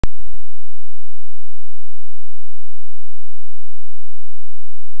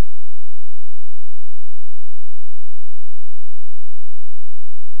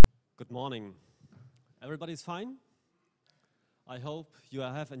Good morning. Everybody's fine? I hope you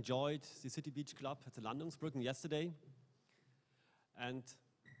have enjoyed the City Beach Club at the Landungsbrücken yesterday. And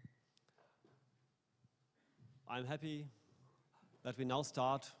I'm happy that we now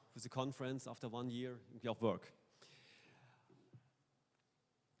start with the conference after 1 year of work.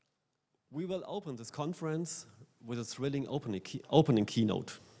 We will open this conference with a thrilling opening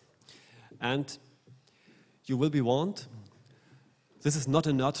keynote. And you will be warned, this is not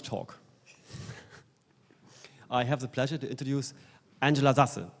a nerd talk. I have the pleasure to introduce Angela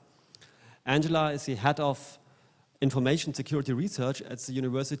Sasse. Angela is the head of Information Security Research at the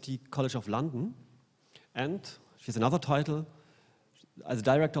University College of London. And she has another title as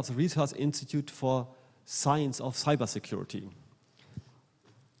director of the Research Institute for Science of Cybersecurity.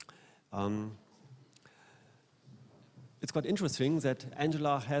 It's quite interesting that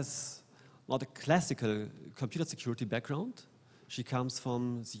Angela has not a classical computer security background. She comes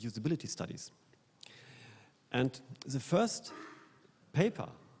from the usability studies. And the first paper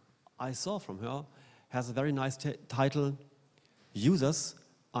I saw from her has a very nice title, Users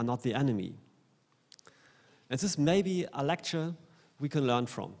Are Not the Enemy. And this may be a lecture we can learn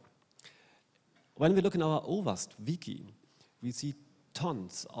from. When we look in our OWASP wiki, we see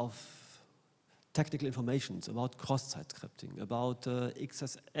tons of technical information about cross-site scripting, about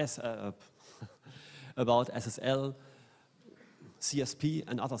XSS, about SSL, CSP,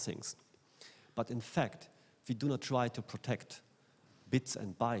 and other things. But in fact, we do not try to protect bits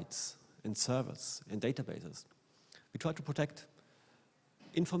and bytes in servers, in databases. We try to protect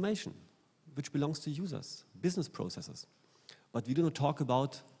information which belongs to users, business processes. But we do not talk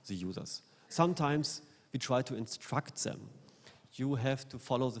about the users. Sometimes we try to instruct them. You have to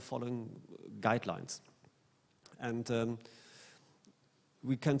follow the following guidelines. And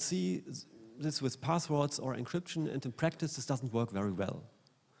we can see this with passwords or encryption, and in practice this doesn't work very well.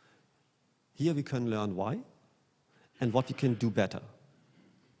 Here we can learn why and what we can do better.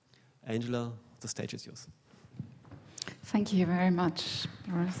 Angela, the stage is yours. Thank you very much,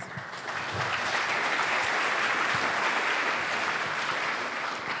 Boris.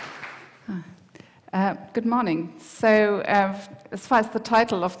 Good morning. So, as far as the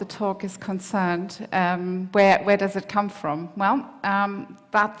title of the talk is concerned, where does it come from? Well,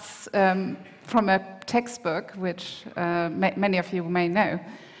 that's from a textbook, which many of you may know,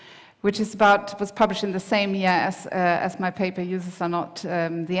 which was published in the same year as my paper, Users Are Not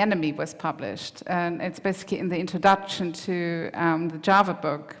the Enemy, was published. And it's basically in the introduction to the Java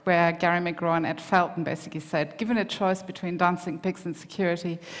book, where Gary McGraw and Ed Felton basically said, given a choice between dancing pigs and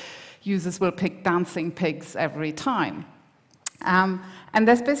security, users will pick dancing pigs every time. And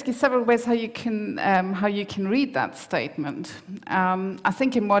there's basically several ways how you can read that statement. I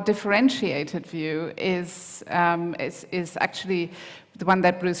think a more differentiated view is actually the one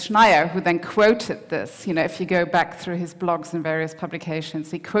that Bruce Schneier, who then quoted this, if you go back through his blogs and various publications,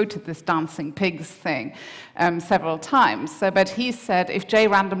 he quoted this dancing pigs thing several times. But he said, if J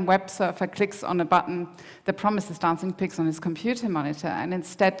random web surfer clicks on a button that promises dancing pigs on his computer monitor and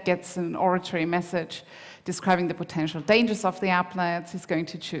instead gets an oratory message describing the potential dangers of the applets, he's going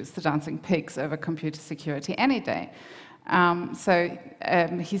to choose the dancing pigs over computer security any day.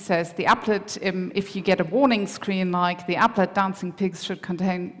 He says the applet, if you get a warning screen like the applet dancing pigs could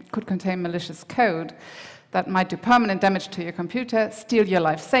contain malicious code that might do permanent damage to your computer, steal your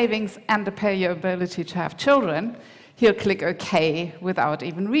life savings, and impair your ability to have children, he'll click OK without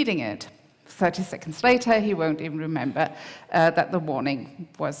even reading it. 30 seconds later, he won't even remember that the warning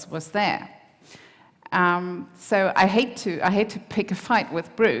was there. So I hate to pick a fight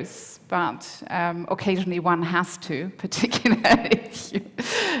with Bruce, but occasionally one has to, particularly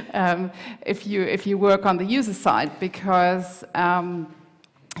if you work on the user side, because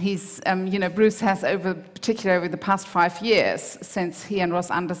Bruce has particularly over the past 5 years, since he and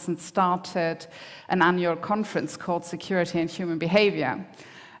Ross Anderson started an annual conference called Security and Human Behavior.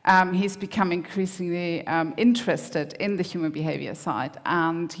 He's become increasingly interested in the human behavior side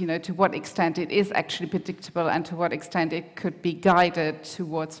and, to what extent it is actually predictable and to what extent it could be guided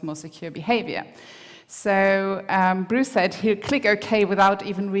towards more secure behavior. So Bruce said he'll click OK without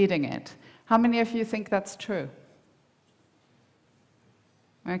even reading it. How many of you think that's true?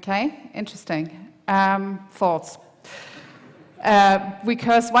 Okay, interesting. Thoughts?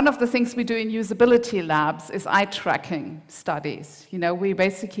 Because one of the things we do in usability labs is eye tracking studies. We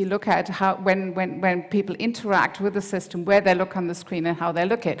basically look at how when people interact with the system, where they look on the screen and how they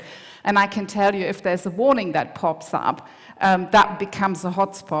look at it. And I can tell you if there's a warning that pops up, that becomes a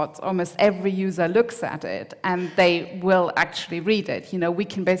hotspot. Almost every user looks at it and they will actually read it. We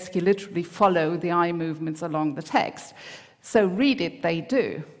can basically literally follow the eye movements along the text. So read it, they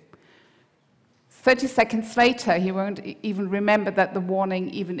do. 30 seconds later, he won't even remember that the warning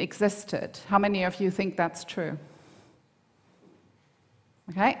even existed. How many of you think that's true?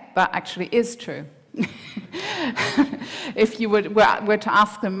 Okay, that actually is true. If you were to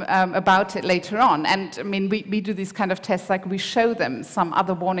ask them about it later on, and I mean, we do these kind of tests, like we show them some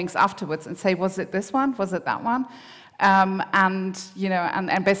other warnings afterwards and say, was it this one? Was it that one? And you know,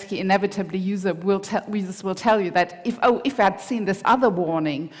 and basically, inevitably, users will tell you that if I'd seen this other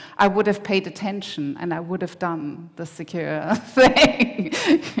warning, I would have paid attention and I would have done the secure thing.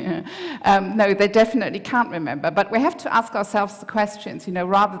 No, they definitely can't remember. But we have to ask ourselves the questions, you know,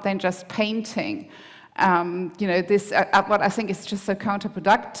 rather than just painting. You know, this what I think is just so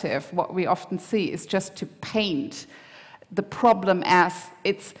counterproductive. What we often see is just to paint the problem as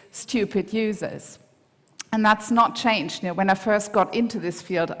it's stupid users. And that's not changed. You know, when I first got into this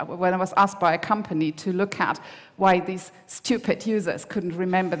field, when I was asked by a company to look at why these stupid users couldn't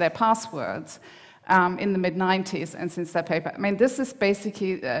remember their passwords in the mid-90s and since that paper, I mean, this is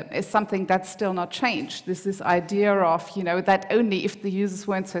basically is something that's still not changed. This idea of, you know, that only if the users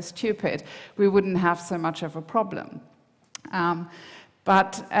weren't so stupid, we wouldn't have so much of a problem.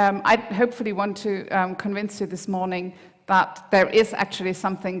 But I hopefully want to convince you this morning that there is actually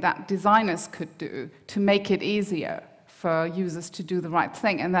something that designers could do to make it easier for users to do the right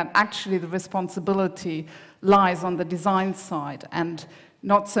thing, and that actually the responsibility lies on the design side and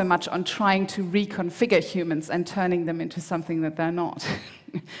not so much on trying to reconfigure humans and turning them into something that they're not.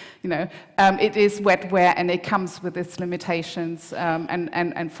 You know, it is wetware and it comes with its limitations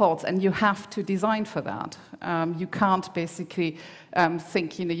and faults, and you have to design for that. You can't basically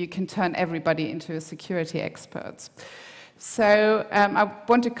think, you know, you can turn everybody into a security experts. So I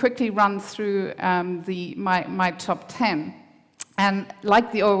want to quickly run through my top 10. And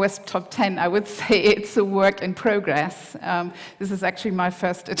like the OWASP top 10, I would say it's a work in progress. This is actually my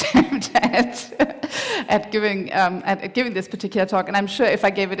first attempt at giving this particular talk. And I'm sure if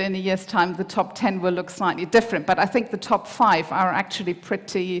I gave it in a year's time, the top 10 will look slightly different. But I think the top 5 are actually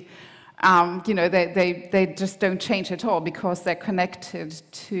pretty, you know, they just don't change at all because they're connected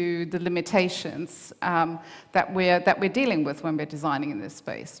to the limitations that we're dealing with when we're designing in this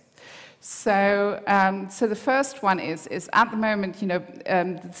space. So, so the first one is at the moment, you know,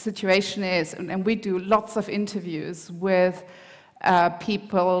 the situation is, and we do lots of interviews with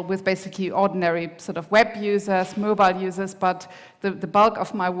people with basically ordinary sort of web users, mobile users, but the bulk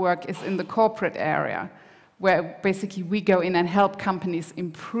of my work is in the corporate area, where basically we go in and help companies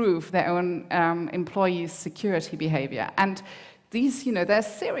improve their own employees' security behavior. And these, you know, there's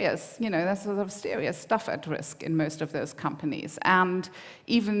sort of serious stuff at risk in most of those companies. And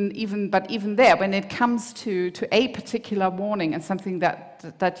even there, when it comes to a particular warning and something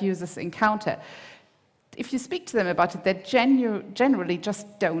that users encounter, if you speak to them about it, they generally just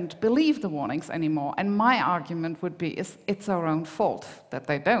don't believe the warnings anymore. And my argument would be, it's our own fault that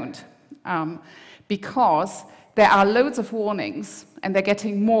they don't. Because there are loads of warnings, and they're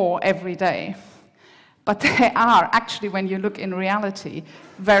getting more every day. But there are actually, when you look in reality,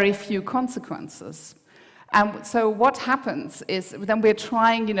 very few consequences. And so what happens is then we're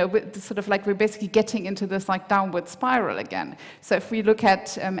trying, you know, sort of like we're basically getting into this like downward spiral again. So if we look at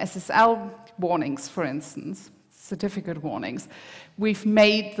SSL warnings, for instance, certificate warnings, we've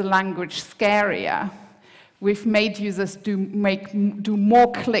made the language scarier. We've made users do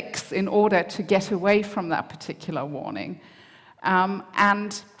more clicks in order to get away from that particular warning.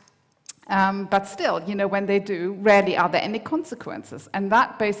 But still, you know, when they do, rarely are there any consequences. And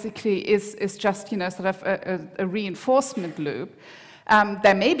that basically is just, you know, sort of a reinforcement loop.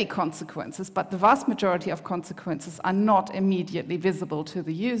 There may be consequences, but the vast majority of consequences are not immediately visible to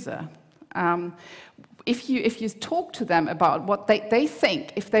the user. If you talk to them about what they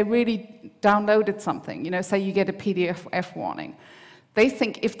think, if they really downloaded something, you know, say you get a PDF warning, they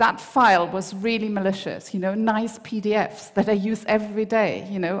think if that file was really malicious, you know, nice PDFs that I use every day,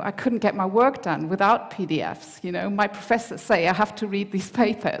 you know, I couldn't get my work done without PDFs, you know, my professors say I have to read these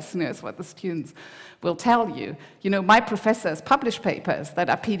papers, you know, it's what the students will tell you. You know, my professors publish papers that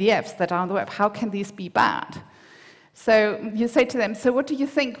are PDFs that are on the web, how can these be bad? So you say to them, so what do you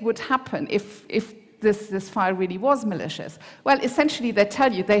think would happen if this file really was malicious? Well, essentially they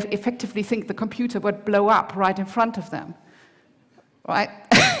tell you they effectively think the computer would blow up right in front of them. Right?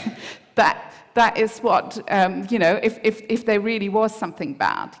 that is what, you know, if there really was something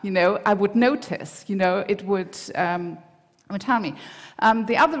bad, you know, I would notice, you know, it would tell me.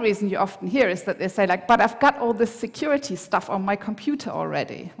 The other reason you often hear is that they say, like, but I've got all this security stuff on my computer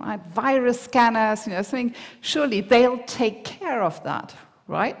already, right? Virus scanners, you know, something, surely they'll take care of that,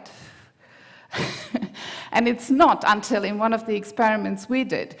 right? And it's not until in one of the experiments we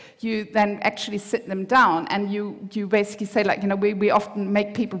did, you then actually sit them down and you basically say, like, we often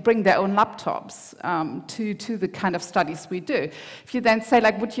make people bring their own laptops to the kind of studies we do. If you then say,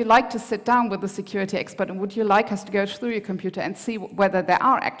 like, would you like to sit down with a security expert and would you like us to go through your computer and see whether there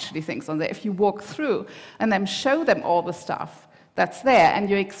are actually things on there? If you walk through and then show them all the stuff that's there and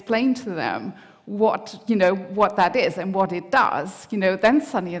you explain to them what that is and what it does, then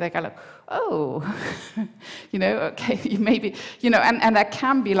suddenly they go like, oh, okay, maybe, and there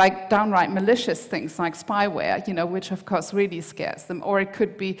can be like downright malicious things like spyware, which of course really scares them, or it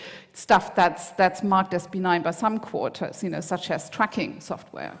could be stuff that's marked as benign by some quarters, such as tracking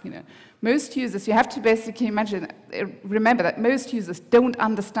software, Most users, you have to basically remember that most users don't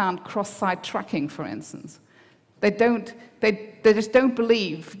understand cross-site tracking, for instance. They just don't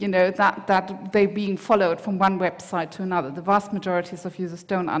believe, that they're being followed from one website to another. The vast majority of users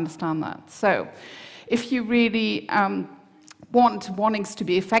don't understand that. So, if you really want warnings to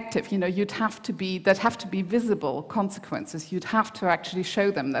be effective, there'd have to be visible consequences. You'd have to actually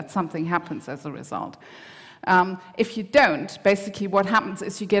show them that something happens as a result. If you don't, basically what happens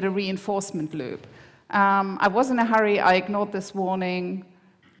is you get a reinforcement loop. I was in a hurry. I ignored this warning.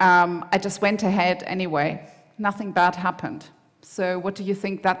 I just went ahead anyway. Nothing bad happened. So what do you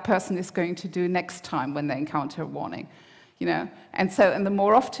think that person is going to do next time when they encounter a warning? And the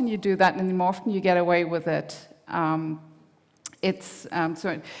more often you do that and the more often you get away with it, this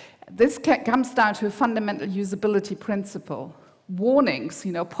comes down to a fundamental usability principle. Warnings,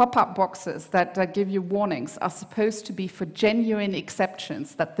 pop-up boxes that give you warnings are supposed to be for genuine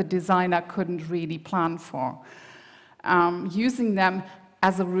exceptions that the designer couldn't really plan for. Using them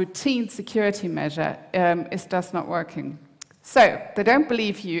as a routine security measure is just not working. So they don't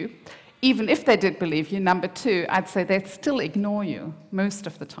believe you. Even if they did believe you, number two, I'd say they'd still ignore you most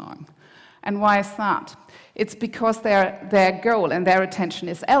of the time. And why is that? It's because their goal and their attention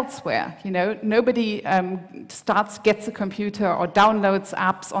is elsewhere. Nobody gets a computer or downloads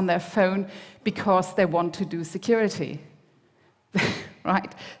apps on their phone because they want to do security.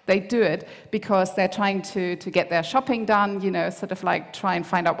 Right? They do it because they're trying to get their shopping done, sort of like try and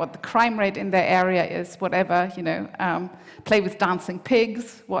find out what the crime rate in their area is, whatever, play with dancing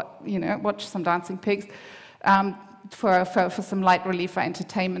pigs, watch some dancing pigs, for some light relief or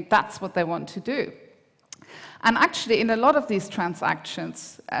entertainment. That's what they want to do. And actually, in a lot of these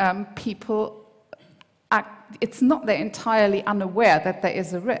transactions, it's not they're entirely unaware that there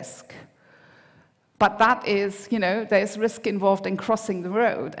is a risk. But that is, there's risk involved in crossing the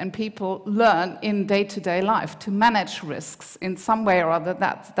road, and people learn in day-to-day life to manage risks in some way or other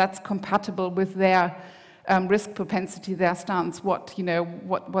that's compatible with their risk propensity, their stance, what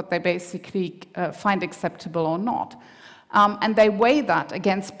they basically find acceptable or not. And they weigh that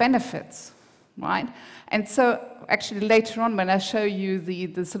against benefits, right? And so actually later on when I show you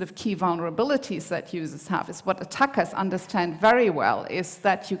the sort of key vulnerabilities that users have, is what attackers understand very well is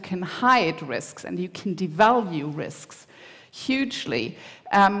that you can hide risks and you can devalue risks hugely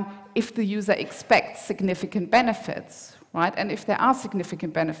if the user expects significant benefits, right? And if there are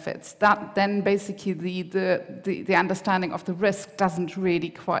significant benefits, that then basically the understanding of the risk doesn't really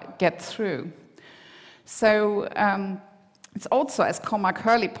quite get through. So it's also, as Cormac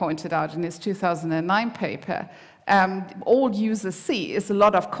Hurley pointed out in his 2009 paper, all users see is a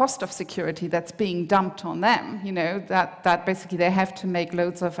lot of cost of security that's being dumped on them, that basically they have to make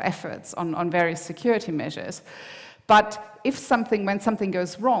loads of efforts on various security measures. But when something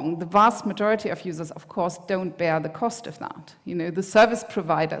goes wrong, the vast majority of users, of course, don't bear the cost of that. The service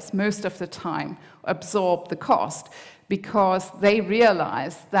providers, most of the time, absorb the cost because they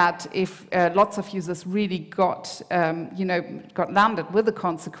realize that if lots of users really got landed with the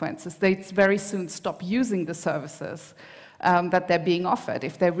consequences, they'd very soon stop using the services that they're being offered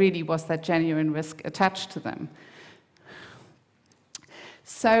if there really was that genuine risk attached to them.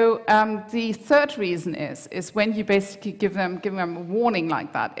 So the third reason is when you basically give them a warning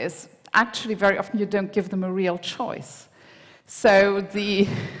like that, is actually very often you don't give them a real choice. So the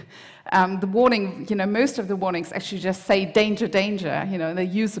warning, most of the warnings actually just say danger, danger, and they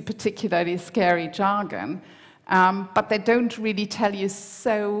use a particularly scary jargon, but they don't really tell you,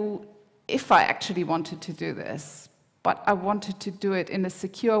 so if I actually wanted to do this, but I wanted to do it in a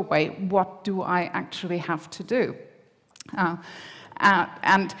secure way, what do I actually have to do?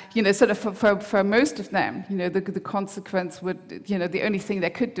 And sort of for most of them, the consequence would, the only thing they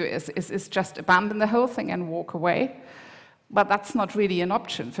could do is just abandon the whole thing and walk away. But that's not really an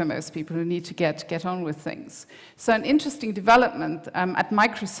option for most people who need to get on with things. So an interesting development at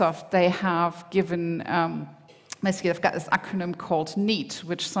Microsoft, they have given basically they've got this acronym called NEAT,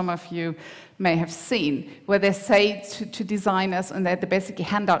 which some of you may have seen, where they say to designers, and they basically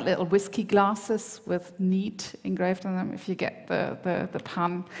hand out little whiskey glasses with NEAT engraved on them, if you get the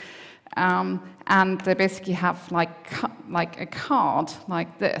pun. And they basically have like a card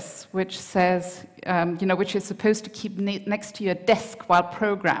like this, which says, which you're supposed to keep next to your desk while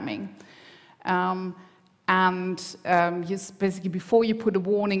programming. You basically, before you put a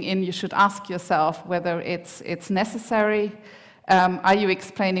warning in, you should ask yourself whether it's necessary. Are you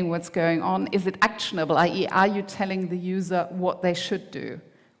explaining what's going on? Is it actionable, i.e., are you telling the user what they should do,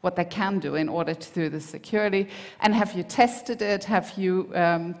 what they can do in order to do this securely? And have you tested it? Have you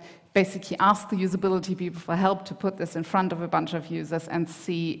basically asked the usability people for help to put this in front of a bunch of users and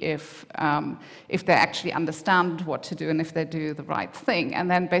see if they actually understand what to do and if they do the right thing? And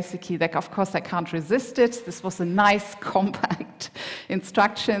then basically, of course, they can't resist it. This was a nice, compact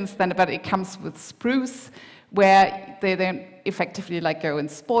instructions, but it comes with spruce, where they then effectively go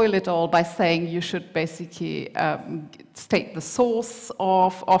and spoil it all by saying you should basically state the source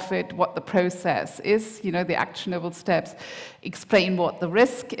of it, what the process is, the actionable steps, explain what the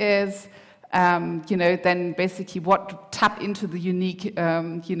risk is, then basically tap into the unique,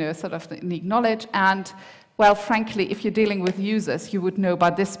 sort of the unique knowledge. And, well, frankly, if you're dealing with users, you would know by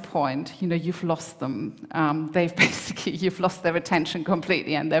this point, you've lost them. You've lost their attention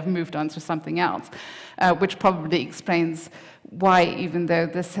completely and they've moved on to something else, which probably explains why, even though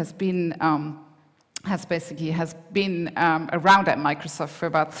this has been around at Microsoft for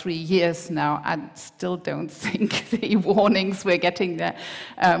about 3 years now, I still don't think the warnings we're getting there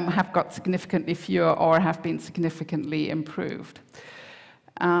have got significantly fewer or have been significantly improved.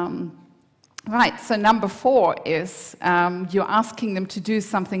 Right, so number 4 is you're asking them to do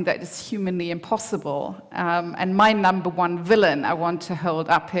something that is humanly impossible. And my number 1 villain I want to hold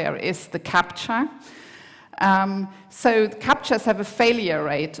up here is the CAPTCHA. So CAPTCHAs have a failure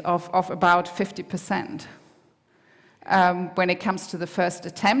rate of about 50%. When it comes to the first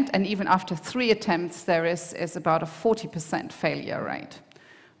attempt, and even after 3 attempts, there is about a 40% failure rate,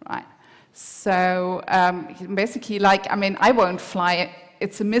 right? So basically, I won't fly.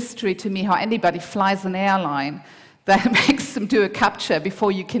 It's a mystery to me how anybody flies an airline that makes them do a CAPTCHA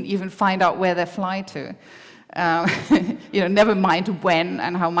before you can even find out where they fly to. Never mind when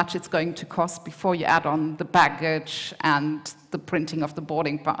and how much it's going to cost before you add on the baggage and the printing of the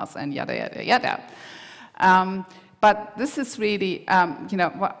boarding pass and yada, yada, yada. But this is really,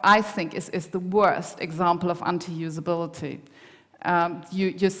 what I think is the worst example of anti-usability.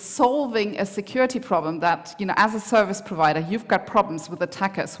 You're solving a security problem that, as a service provider, you've got problems with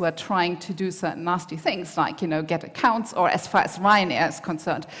attackers who are trying to do certain nasty things, like, get accounts, or as far as Ryanair is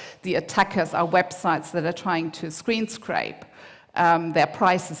concerned, the attackers are websites that are trying to screen scrape their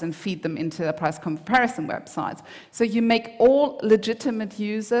prices and feed them into the price comparison websites. So you make all legitimate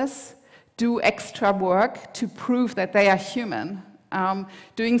users do extra work to prove that they are human,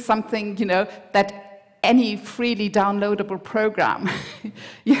 doing something, that any freely downloadable program,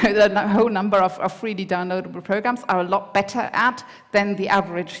 the whole number of freely downloadable programs are a lot better at than the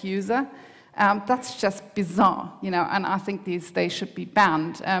average user. That's just bizarre, and I think they should be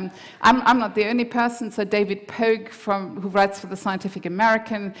banned. I'm not the only person, so David Pogue, who writes for the Scientific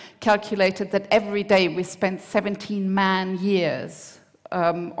American, calculated that every day we spend 17 man-years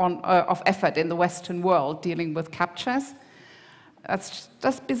of effort in the Western world dealing with CAPTCHAs. That's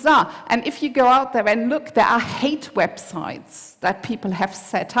just bizarre. And if you go out there and look, there are hate websites that people have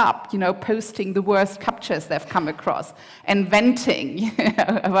set up, posting the worst CAPTCHAs they've come across and venting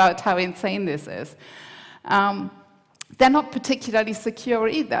about how insane this is. They're not particularly secure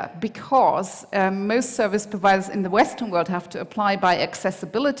either, because most service providers in the Western world have to apply by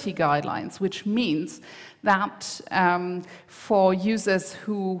accessibility guidelines, which means that for users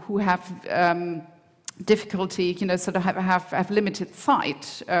who have difficulty, sort of have limited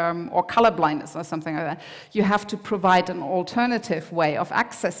sight or color blindness or something like that, you have to provide an alternative way of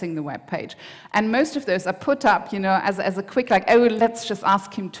accessing the web page. And most of those are put up, as a quick, let's just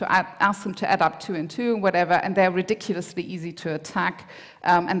ask them to add up 2 and 2 and whatever, and they're ridiculously easy to attack.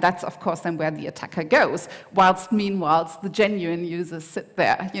 And that's, of course, then where the attacker goes, whilst meanwhile the genuine users sit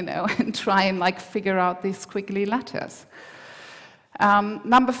there, and try and figure out these squiggly letters.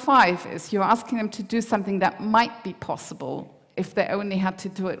 Number 5 is you're asking them to do something that might be possible if they only had to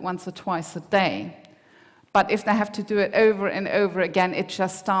do it once or twice a day. But if they have to do it over and over again, it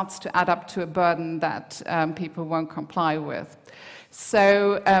just starts to add up to a burden that people won't comply with.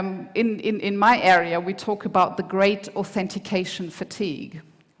 So in my area, we talk about the great authentication fatigue,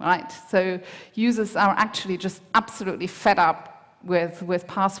 right? So users are actually just absolutely fed up with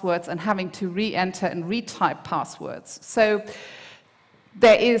passwords and having to re-enter and retype passwords. So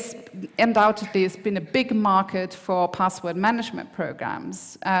there is undoubtedly has been a big market for password management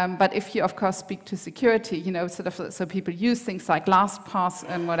programs, but if you of course speak to security, you know, so people use things like LastPass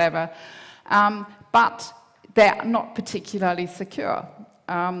and whatever, but they're not particularly secure.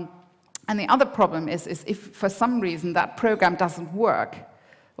 And the other problem is if for some reason that program doesn't work,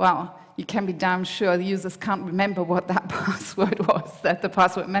 well, you can be damn sure the users can't remember what that password was that the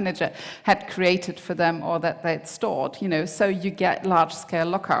password manager had created for them or that they'd stored, you know, so you get large-scale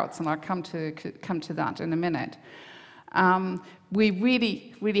lockouts, and I'll come to that in a minute. We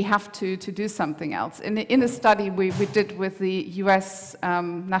really have to do something else. In a study we did with the US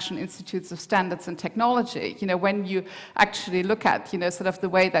National Institutes of Standards and Technology, you know, when you actually look at, you know, sort of the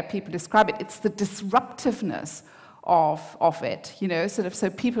way that people describe it, it's the disruptiveness of it, you know, so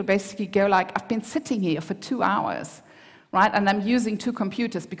people basically go like, I've been sitting here for 2 hours, right, and I'm using 2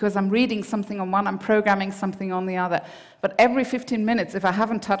 computers because I'm reading something on one, I'm programming something on the other, but every 15 minutes, if I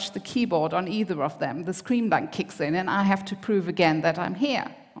haven't touched the keyboard on either of them, the screen blank kicks in and I have to prove again that I'm here,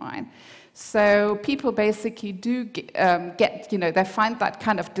 right? So people basically do get, you know, they find that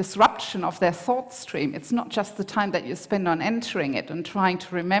kind of disruption of their thought stream. It's not just the time that you spend on entering it and trying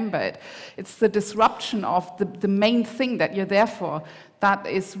to remember it. It's the disruption of the main thing that you're there for that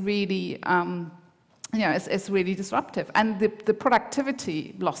is really, you know, it's really disruptive. And the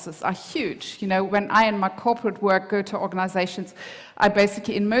productivity losses are huge. You know, when I in my corporate work go to organizations, I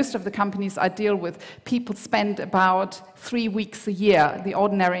basically, in most of the companies I deal with, people spend about 3 weeks a year, the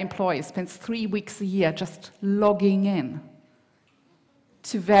ordinary employee spends 3 weeks a year just logging in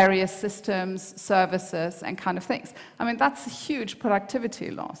to various systems, services, and kind of things. I mean, that's a huge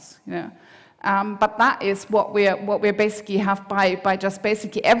productivity loss, you know. But that is what we basically have by just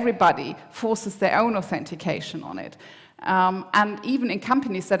basically everybody forces their own authentication on it. And even in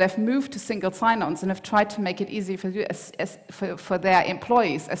companies that have moved to single sign-ons and have tried to make it easy for their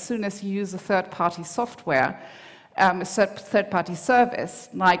employees, as soon as you use a third-party software, a third-party service,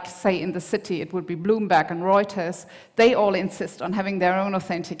 like, say, in the city, it would be Bloomberg and Reuters, they all insist on having their own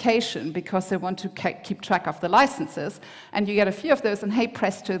authentication because they want to keep track of the licenses. And you get a few of those, and hey,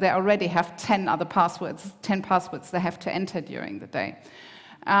 presto, they already have 10 other passwords, 10 passwords they have to enter during the day.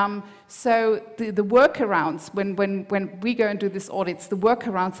 So the workarounds, when we go and do these audits, the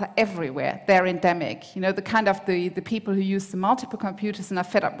workarounds are everywhere. They're endemic. You know, the kind of the people who use the multiple computers and are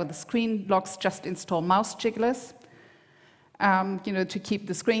fed up with the screen locks just install mouse jigglers. You know, to keep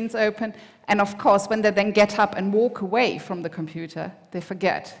the screens open. And of course, when they then get up and walk away from the computer, they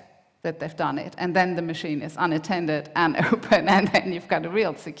forget that they've done it. And then the machine is unattended and open, and then you've got a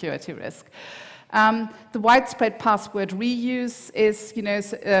real security risk. The widespread password reuse is, you know,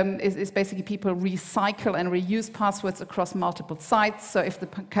 is basically people recycle and reuse passwords across multiple sites. So if the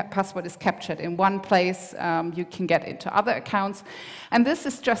password is captured in one place, you can get into other accounts. And this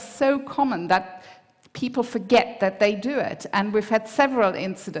is just so common that people forget that they do it. And we've had several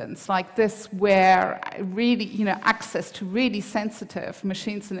incidents like this where really, you know, access to really sensitive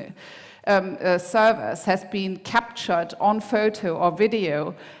machines and servers has been captured on photo or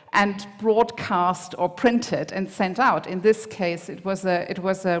video and broadcast or printed and sent out. In this case, it was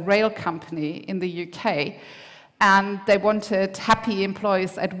a rail company in the UK, and they wanted happy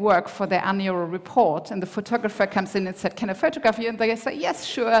employees at work for their annual report. And the photographer comes in and said, "Can I photograph you?" And they say, "Yes,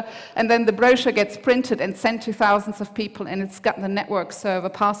 sure." And then the brochure gets printed and sent to thousands of people, and it's got the network server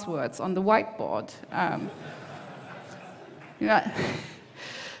passwords on the whiteboard. You know,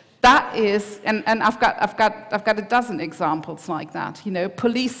 that is, and I've got a dozen examples like that. You know,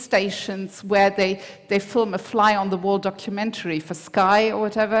 police stations where they film a fly-on-the-wall documentary for Sky or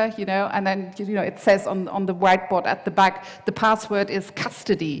whatever. You know, and then, you know, it says on the whiteboard at the back, the password is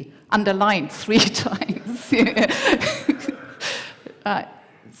custody, underlined 3 times.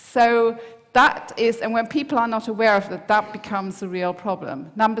 So that is, and when people are not aware of it, that becomes a real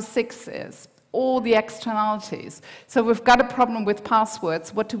problem. Number 6 is all the externalities. So we've got a problem with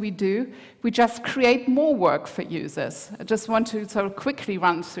passwords. What do? We just create more work for users. I just want to sort of quickly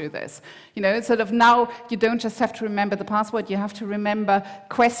run through this. You know, sort of now you don't just have to remember the password, you have to remember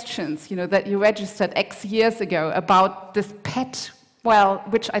questions, you know, that you registered X years ago about this pet, well,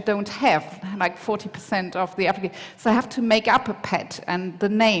 which I don't have, like 40% of the application. So I have to make up a pet and the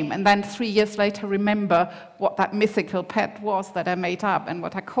name, and then 3 years later remember what that mythical pet was that I made up and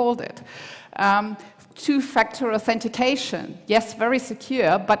what I called it. Two-factor authentication, yes, very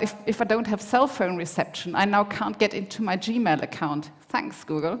secure, but if I don't have cell phone reception, I now can't get into my Gmail account. Thanks,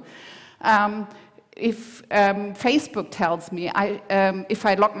 Google. Facebook tells me if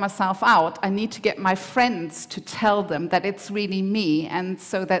I log myself out, I need to get my friends to tell them that it's really me, and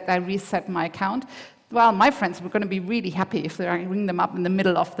so that I reset my account. Well, my friends were going to be really happy if I ring them up in the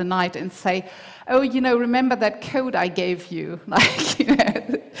middle of the night and say, oh, remember that code I gave you, like,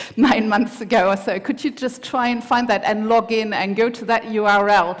 9 months ago or so? Could you just try and find that and log in and go to that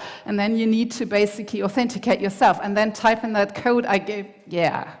URL? And then you need to basically authenticate yourself and then type in that code I gave.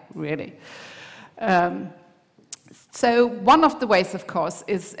 Yeah, really. So one of the ways, of course,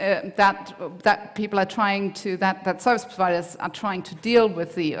 is that people are trying to, that service providers are trying to deal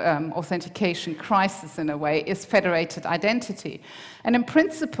with the authentication crisis in a way, is federated identity. And in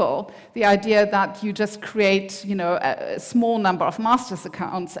principle, the idea that you just create, a small number of masters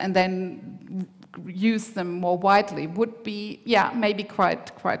accounts and then use them more widely would be, maybe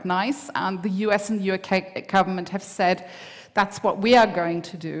quite nice. And the US and the UK government have said that's what we are going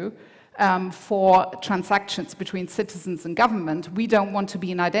to do. For transactions between citizens and government. We don't want to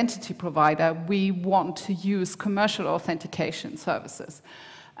be an identity provider. We want to use commercial authentication services.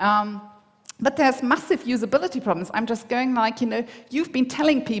 But there's massive usability problems. I'm just going like, you've been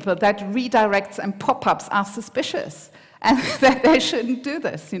telling people that redirects and pop-ups are suspicious and that they shouldn't do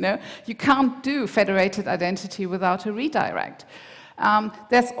this, You can't do federated identity without a redirect.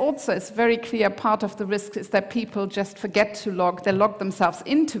 There's also, it's very clear, part of the risk is that people just forget to they log themselves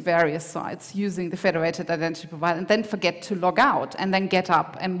into various sites using the federated identity provider and then forget to log out and then get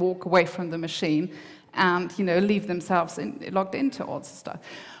up and walk away from the machine and, leave themselves logged into all this stuff.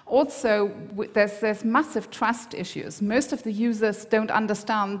 Also, there's massive trust issues. Most of the users don't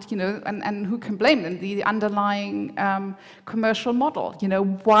understand, and who can blame them, the underlying commercial model.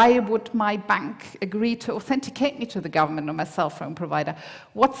 Why would my bank agree to authenticate me to the government or my cell phone provider?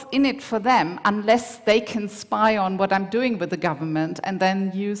 What's in it for them unless they can spy on what I'm doing with the government and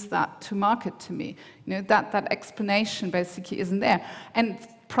then use that to market to me? That explanation basically isn't there. And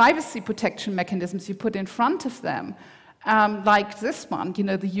privacy protection mechanisms you put in front of them, like this one,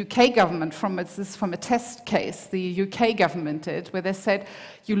 the UK government, this is from a test case the UK government did, where they said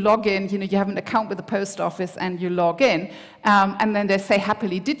you log in, you have an account with the post office and you log in, and then they say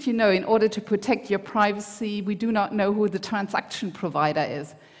happily, did you know in order to protect your privacy, we do not know who the transaction provider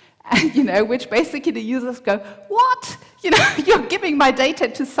is. And, which basically the users go, what? You're giving my data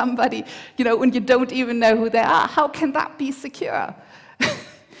to somebody, when you don't even know who they are. How can that be secure?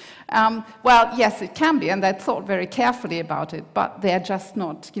 Well, yes, it can be, and they thought very carefully about it, but they're just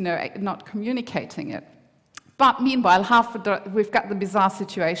not, not communicating it. But meanwhile, we've got the bizarre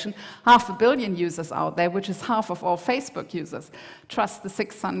situation, 500 million users out there, which is half of all Facebook users, trust the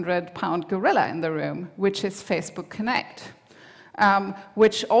 600-pound gorilla in the room, which is Facebook Connect.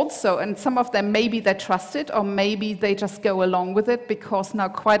 Which also, and some of them, maybe they trust it, or maybe they just go along with it, because now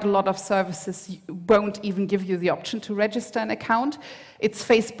quite a lot of services won't even give you the option to register an account. It's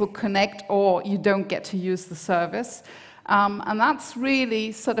Facebook Connect, or you don't get to use the service. And that's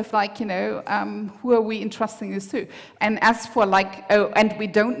really sort of like, who are we entrusting this to? And as for like, and we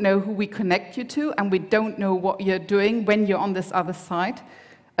don't know who we connect you to, and we don't know what you're doing when you're on this other side.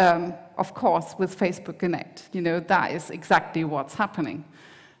 Of course, with Facebook Connect, that is exactly what's happening.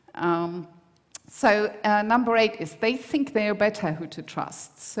 So number 8 is they think they are better who to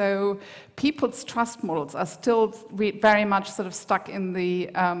trust. So people's trust models are still very much sort of stuck in the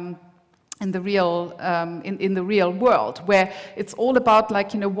real world, where it's all about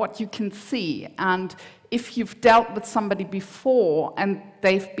like what you can see, and if you've dealt with somebody before and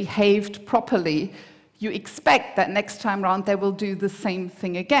they've behaved properly, you expect that next time around they will do the same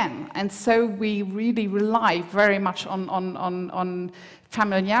thing again. And so we really rely very much on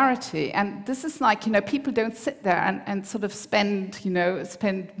familiarity. And this is like, people don't sit there and sort of spend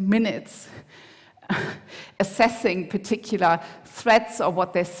minutes assessing particular threats or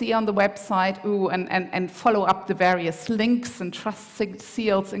what they see on the website, and follow up the various links and trust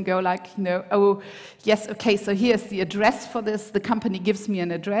seals and go like, oh, yes, okay, so here's the address for this. The company gives me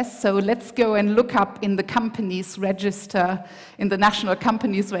an address, so let's go and look up in the company's register, in the National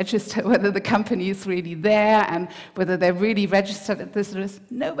Companies Register, whether the company is really there and whether they're really registered at this address.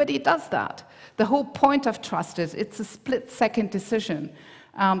 Nobody does that. The whole point of trust is it's a split-second decision.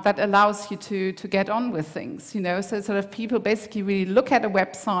 That allows you to get on with things, So sort of people basically really look at a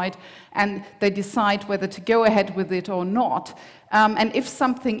website and they decide whether to go ahead with it or not. And if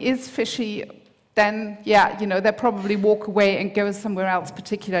something is fishy, then, they probably walk away and go somewhere else,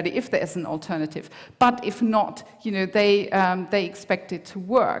 particularly if there is an alternative. But if not, they expect it to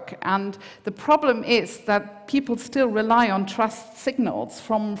work. And the problem is that people still rely on trust signals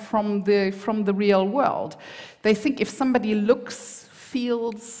from the real world. They think if somebody looks,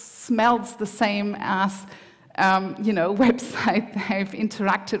 feels, smells the same as website they've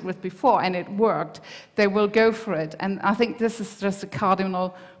interacted with before and it worked, they will go for it. And I think this is just a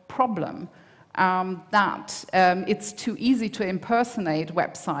cardinal problem, that it's too easy to impersonate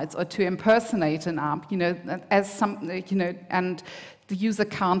websites or to impersonate an app, and the user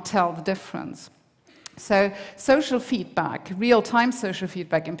can't tell the difference. So social feedback, real-time social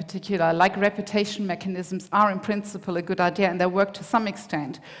feedback in particular, like reputation mechanisms, are in principle a good idea, and they work to some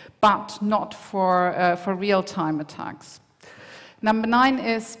extent, but not for real-time attacks. Number 9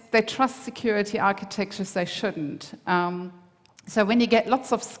 is they trust security architectures they shouldn't. So when you get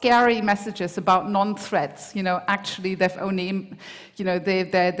lots of scary messages about non-threats, actually they've only,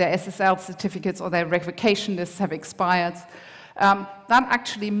 their SSL certificates or their revocation lists have expired, that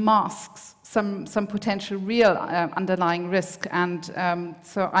actually masks some potential real underlying risk. And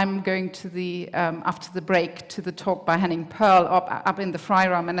so I'm going to after the break, to the talk by Henning Pearl up in the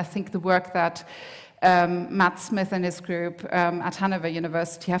Freiraum, and I think the work that Matt Smith and his group at Hanover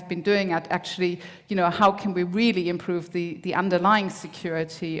University have been doing at actually, how can we really improve the underlying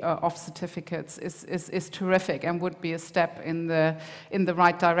security of certificates is terrific and would be a step in the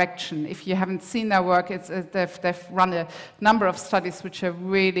right direction. If you haven't seen their work, they've run a number of studies which are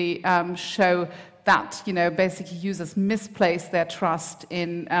really show that basically users misplace their trust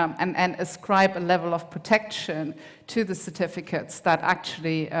in and ascribe a level of protection to the certificates that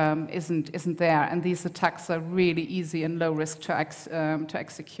actually isn't there, and these attacks are really easy and low risk to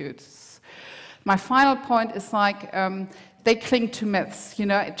execute. My final point is they cling to myths.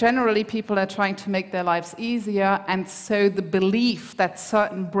 Generally people are trying to make their lives easier, and so the belief that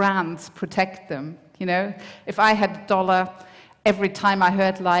certain brands protect them. If I had $1 every time I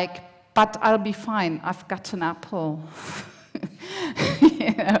heard but I'll be fine, I've got an Apple.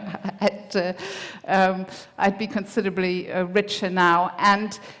 I'd be considerably richer now.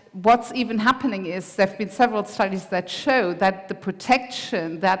 And what's even happening is there have been several studies that show that the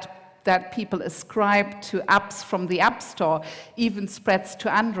protection that people ascribe to apps from the App Store even spreads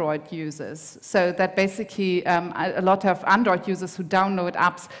to Android users. So that basically a lot of Android users who download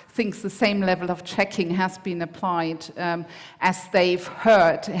apps thinks the same level of checking has been applied as they've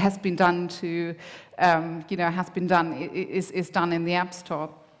heard has been done is done in the App Store.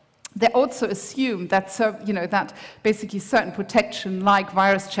 They also assume that, that basically certain protection, like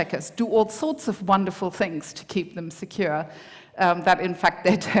virus checkers, do all sorts of wonderful things to keep them secure. That in fact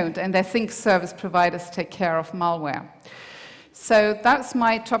they don't, and they think service providers take care of malware. So that's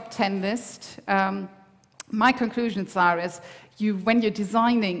my top 10 list. My conclusions are when you're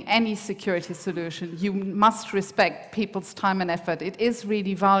designing any security solution, you must respect people's time and effort. It is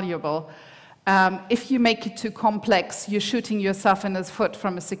really valuable. If you make it too complex, you're shooting yourself in the foot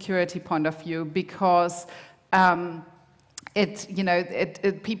from a security point of view, because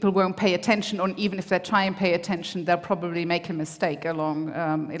people won't pay attention, or even if they try and pay attention, they'll probably make a mistake along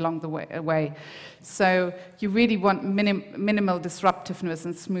the way. So you really want minimal disruptiveness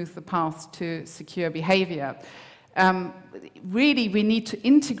and smooth the path to secure behavior. Really, we need to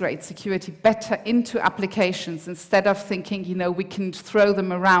integrate security better into applications instead of thinking, we can throw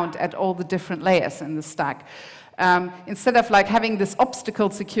them around at all the different layers in the stack. Instead of having this obstacle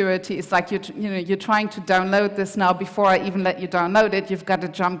security, it's you're trying to download this now. Before I even let you download it, you've got to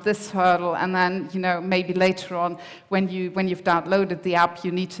jump this hurdle, and then maybe later on, when you've downloaded the app,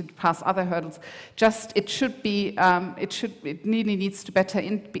 you need to pass other hurdles. It really needs to better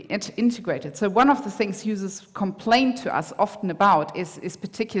be integrated. So one of the things users complain to us often about is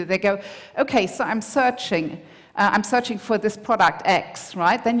particularly they go, okay, so I'm searching for this product X,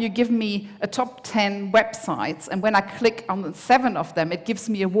 right? Then you give me a top 10 websites, and when I click on the 7 of them, it gives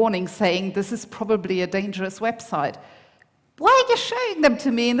me a warning saying this is probably a dangerous website. Why are you showing them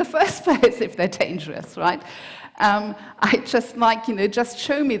to me in the first place if they're dangerous, right? I just just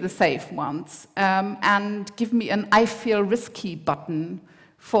show me the safe ones, and give me an I feel risky button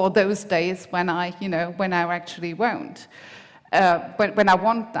for those days when I actually won't. When I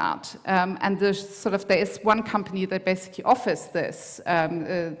want that. And there is one company that basically offers this,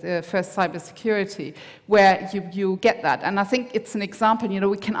 the First Cybersecurity, where you get that. And I think it's an example,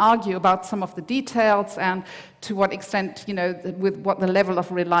 we can argue about some of the details and to what extent, with what the level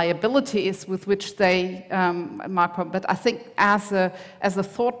of reliability is with which they mark up. But I think as a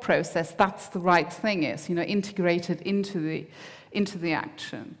thought process, that's the right thing integrated into the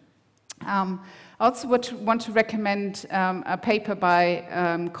action. I also want to recommend a paper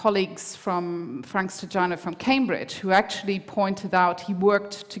by colleagues from Frank Stajano from Cambridge, who actually pointed out he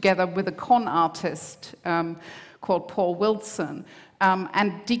worked together with a con artist called Paul Wilson,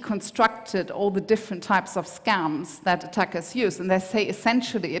 and deconstructed all the different types of scams that attackers use. And they say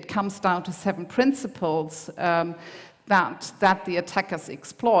essentially it comes down to 7 principles that the attackers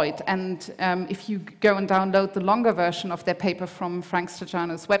exploit. And if you go and download the longer version of their paper from Frank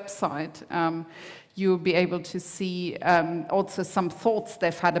Stajano's website, you'll be able to see also some thoughts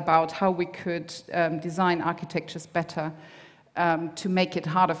they've had about how we could design architectures better to make it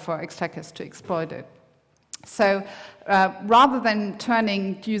harder for attackers to exploit it. So rather than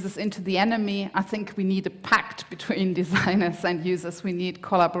turning users into the enemy, I think we need a pact between designers and users. We need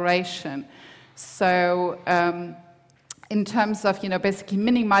collaboration. So in terms of, basically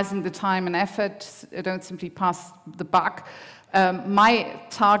minimizing the time and effort, don't simply pass the buck. My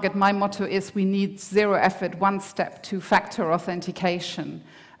target, my motto is we need 0 effort, 1 step, 2-factor authentication.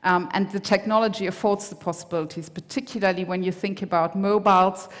 And the technology affords the possibilities, particularly when you think about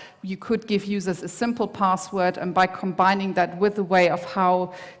mobiles. You could give users a simple password, and by combining that with a way of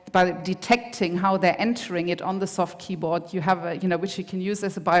by detecting how they're entering it on the soft keyboard, you have which you can use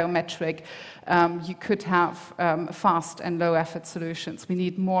as a biometric, you could have fast and low effort solutions. We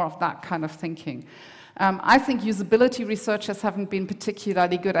need more of that kind of thinking. I think usability researchers haven't been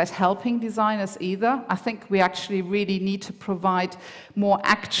particularly good at helping designers either. I think we actually really need to provide more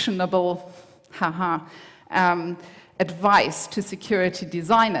actionable advice to security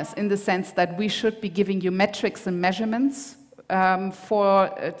designers, in the sense that we should be giving you metrics and measurements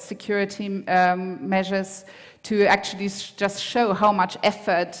for security measures to actually just show how much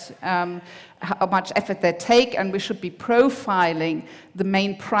effort they take, and we should be profiling the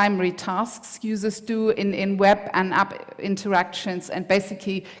main primary tasks users do in web and app interactions, and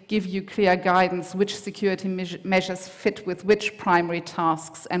basically give you clear guidance which security measures fit with which primary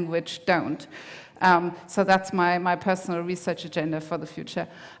tasks and which don't. So that's my personal research agenda for the future.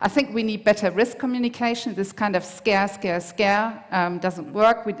 I think we need better risk communication. This kind of scare doesn't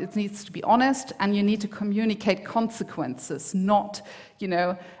work. It needs to be honest, and you need to communicate consequences, not,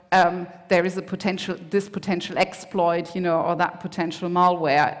 there is this potential exploit, or that potential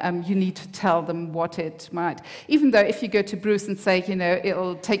malware. You need to tell them what it might. Even though if you go to Bruce and say,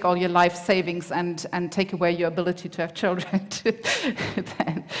 it'll take all your life savings and take away your ability to have children,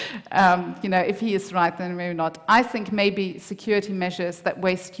 then, if he is right, then maybe not. I think maybe security measures that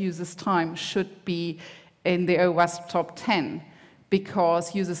waste users' time should be in the OWASP top 10.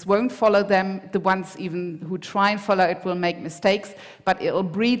 Because users won't follow them. The ones even who try and follow it will make mistakes, but it'll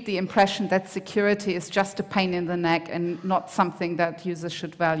breed the impression that security is just a pain in the neck and not something that users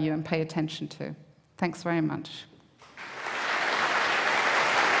should value and pay attention to. Thanks very much.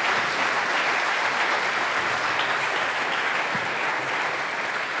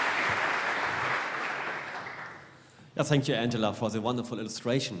 Yeah, thank you, Angela, for the wonderful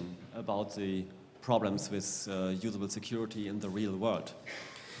illustration about the problems with usable security in the real world.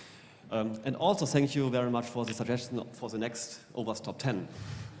 And also thank you very much for the suggestion for the next OWASP Top 10.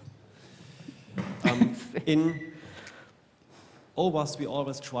 In OWASP, we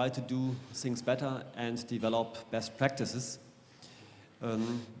always try to do things better and develop best practices.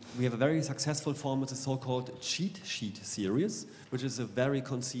 We have a very successful form with the so-called cheat sheet series, which is a very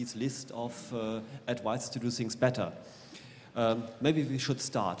concise list of advice to do things better. Maybe we should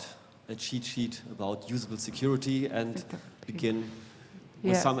start a cheat sheet about usable security and begin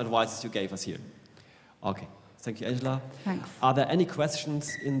with some advice you gave us here. Okay, thank you, Angela. Thanks. Are there any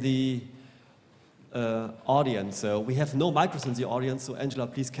questions in the audience? We have no microphones in the audience, so Angela,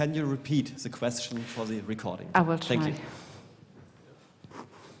 please, can you repeat the question for the recording? I will try. Thank you.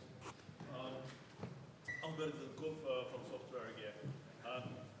 from software again.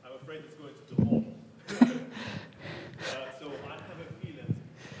 I'm afraid it's going to home. So I have a feeling.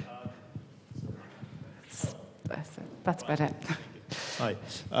 That's better. Hi,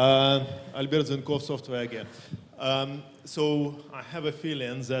 Albert Zenkov, software again. So I have a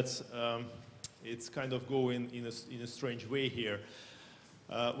feeling that it's kind of going in a strange way here.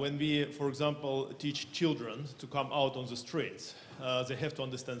 When we, for example, teach children to come out on the streets, they have to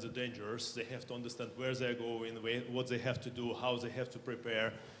understand the dangers, they have to understand where they're going, what they have to do, how they have to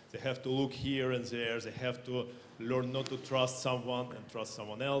prepare, they have to look here and there, they have to learn not to trust someone and trust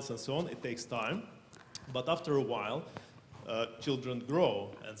someone else and so on. It takes time. But after a while, children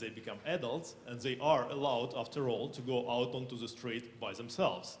grow and they become adults, and they are allowed, after all, to go out onto the street by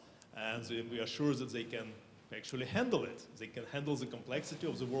themselves. And we are sure that they can actually handle it. They can handle the complexity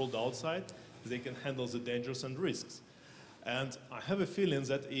of the world outside. They can handle the dangers and risks. And I have a feeling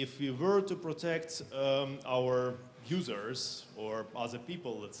that if we were to protect our users or other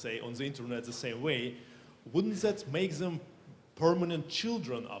people, let's say, on the internet the same way, wouldn't that make them permanent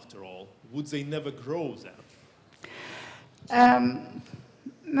children after all? Would they never grow then?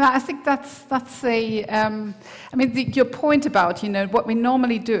 No, I think that's a. I mean, your point about what we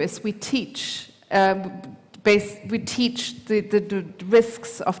normally do is we teach. We teach the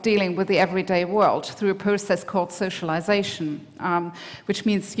risks of dealing with the everyday world through a process called socialization, which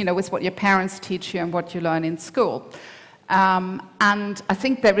means it's what your parents teach you and what you learn in school. And I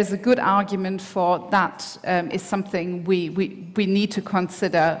think there is a good argument for that is something we need to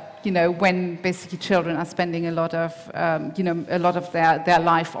consider, when basically children are spending a lot of their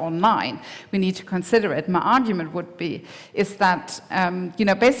life online. We need to consider it. My argument is that,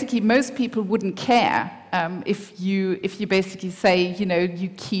 basically most people wouldn't care if you basically say, you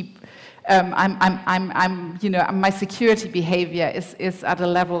keep my security behavior is at a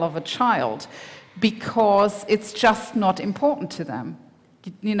level of a child, because it's just not important to them.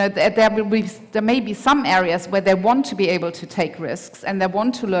 There may be some areas where they want to be able to take risks and they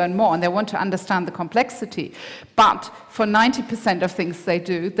want to learn more and they want to understand the complexity. But for 90% of things they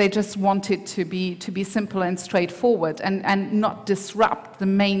do, they just want it to be simple and straightforward and not disrupt the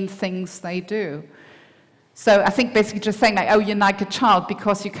main things they do. So I think basically just saying like, oh, you're like a child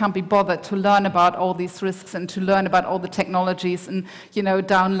because you can't be bothered to learn about all these risks and to learn about all the technologies and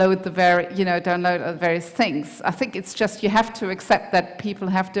download the various things. I think it's just you have to accept that people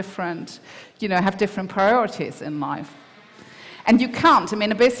have different priorities in life. And you can't. I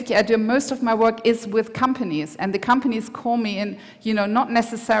mean, basically, I do most of my work is with companies, and the companies call me in, not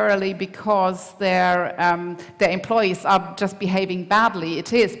necessarily because their employees are just behaving badly.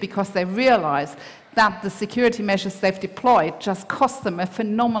 It is because they realize that the security measures they've deployed just cost them a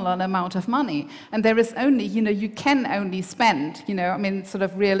phenomenal amount of money. And there is only, you can only spend, sort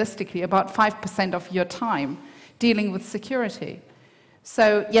of realistically, about 5% of your time dealing with security.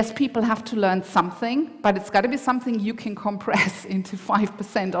 So yes, people have to learn something, but it's got to be something you can compress into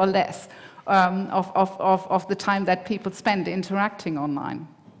 5% or less of the time that people spend interacting online.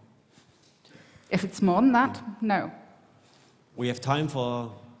 If it's more than that, no. We have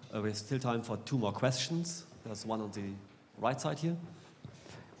still time for 2 more questions. There's one on the right side here.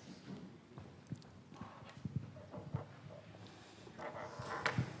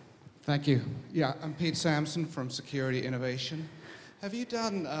 Thank you. Yeah, I'm Pete Sampson from Security Innovation. Have you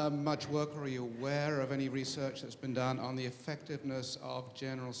done much work, or are you aware of any research that's been done on the effectiveness of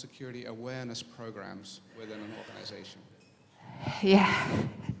general security awareness programs within an organization? Yeah.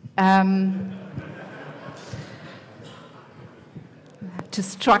 To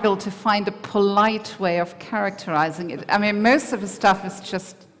struggle to find a polite way of characterizing it. I mean, most of the stuff is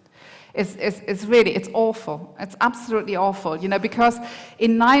just, it's awful. It's absolutely awful, because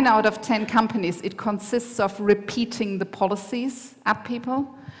in 9 out of 10 companies, it consists of repeating the policies at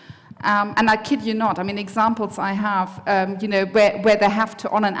people. And I kid you not, I mean, examples I have, where they have to,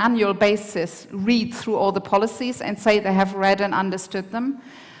 on an annual basis, read through all the policies and say they have read and understood them.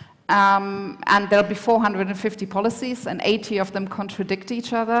 And there'll be 450 policies, and 80 of them contradict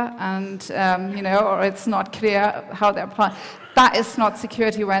each other, and or it's not clear how they apply. That is not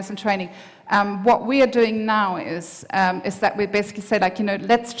security awareness and training. What we are doing now is that we basically say, like,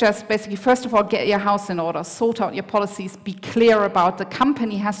 let's just basically first of all get your house in order, sort out your policies, be clear about the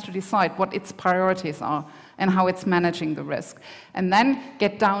company has to decide what its priorities are and how it's managing the risk, and then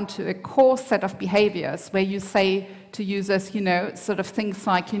get down to a core set of behaviors where you say to users, sort of things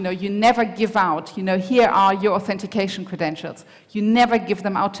like, you never give out, here are your authentication credentials. You never give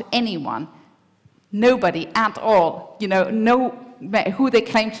them out to anyone, nobody at all, no who they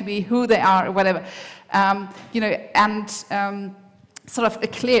claim to be, who they are, or whatever, sort of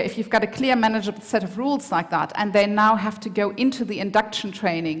if you've got a clear manageable set of rules like that, and they now have to go into the induction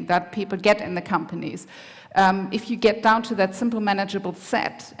training that people get in the companies. If you get down to that simple manageable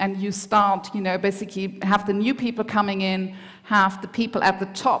set and you start, basically have the new people coming in, have the people at the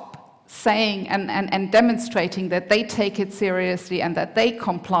top saying and demonstrating that they take it seriously and that they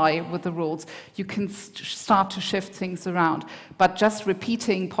comply with the rules, you can start to shift things around. But just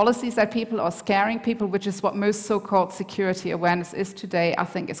repeating policies at people or scaring people, which is what most so-called security awareness is today, I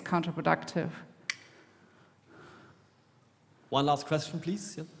think is counterproductive. One last question,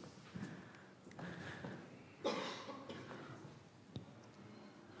 please. Yeah.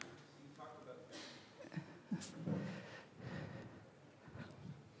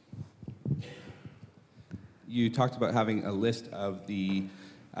 You talked about having a list of the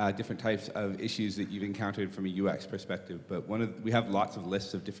different types of issues that you've encountered from a UX perspective, but we have lots of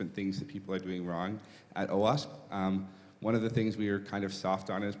lists of different things that people are doing wrong at OWASP. One of the things we are kind of soft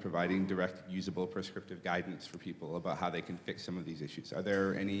on is providing direct, usable, prescriptive guidance for people about how they can fix some of these issues. Are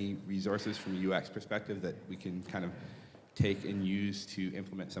there any resources from a UX perspective that we can kind of take and use to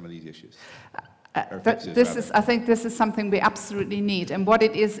implement some of these issues? I think this is something we absolutely need. And what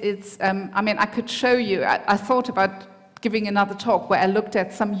it is, it's, I mean, I could show you, I thought about giving another talk where I looked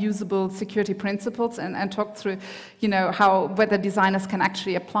at some usable security principles and talked through, you know, whether designers can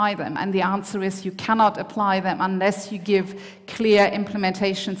actually apply them. And the answer is you cannot apply them unless you give clear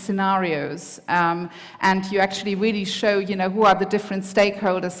implementation scenarios. And you actually really show, you know, who are the different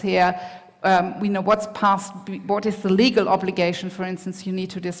stakeholders here. We know what is the legal obligation, for instance, you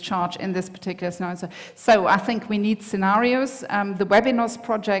need to discharge in this particular scenario. So I think we need scenarios. The Webinars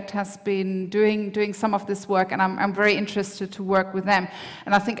project has been doing some of this work, and I'm very interested to work with them.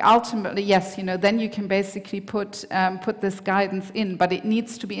 And I think ultimately, yes, you know, then you can basically put this guidance in, but it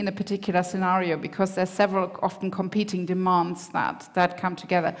needs to be in a particular scenario because there's several often competing demands that come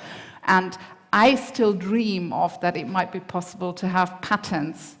together. And I still dream of that it might be possible to have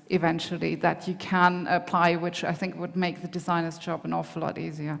patents eventually that you can apply, which I think would make the designer's job an awful lot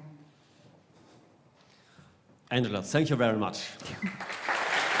easier. Angela, thank you very much.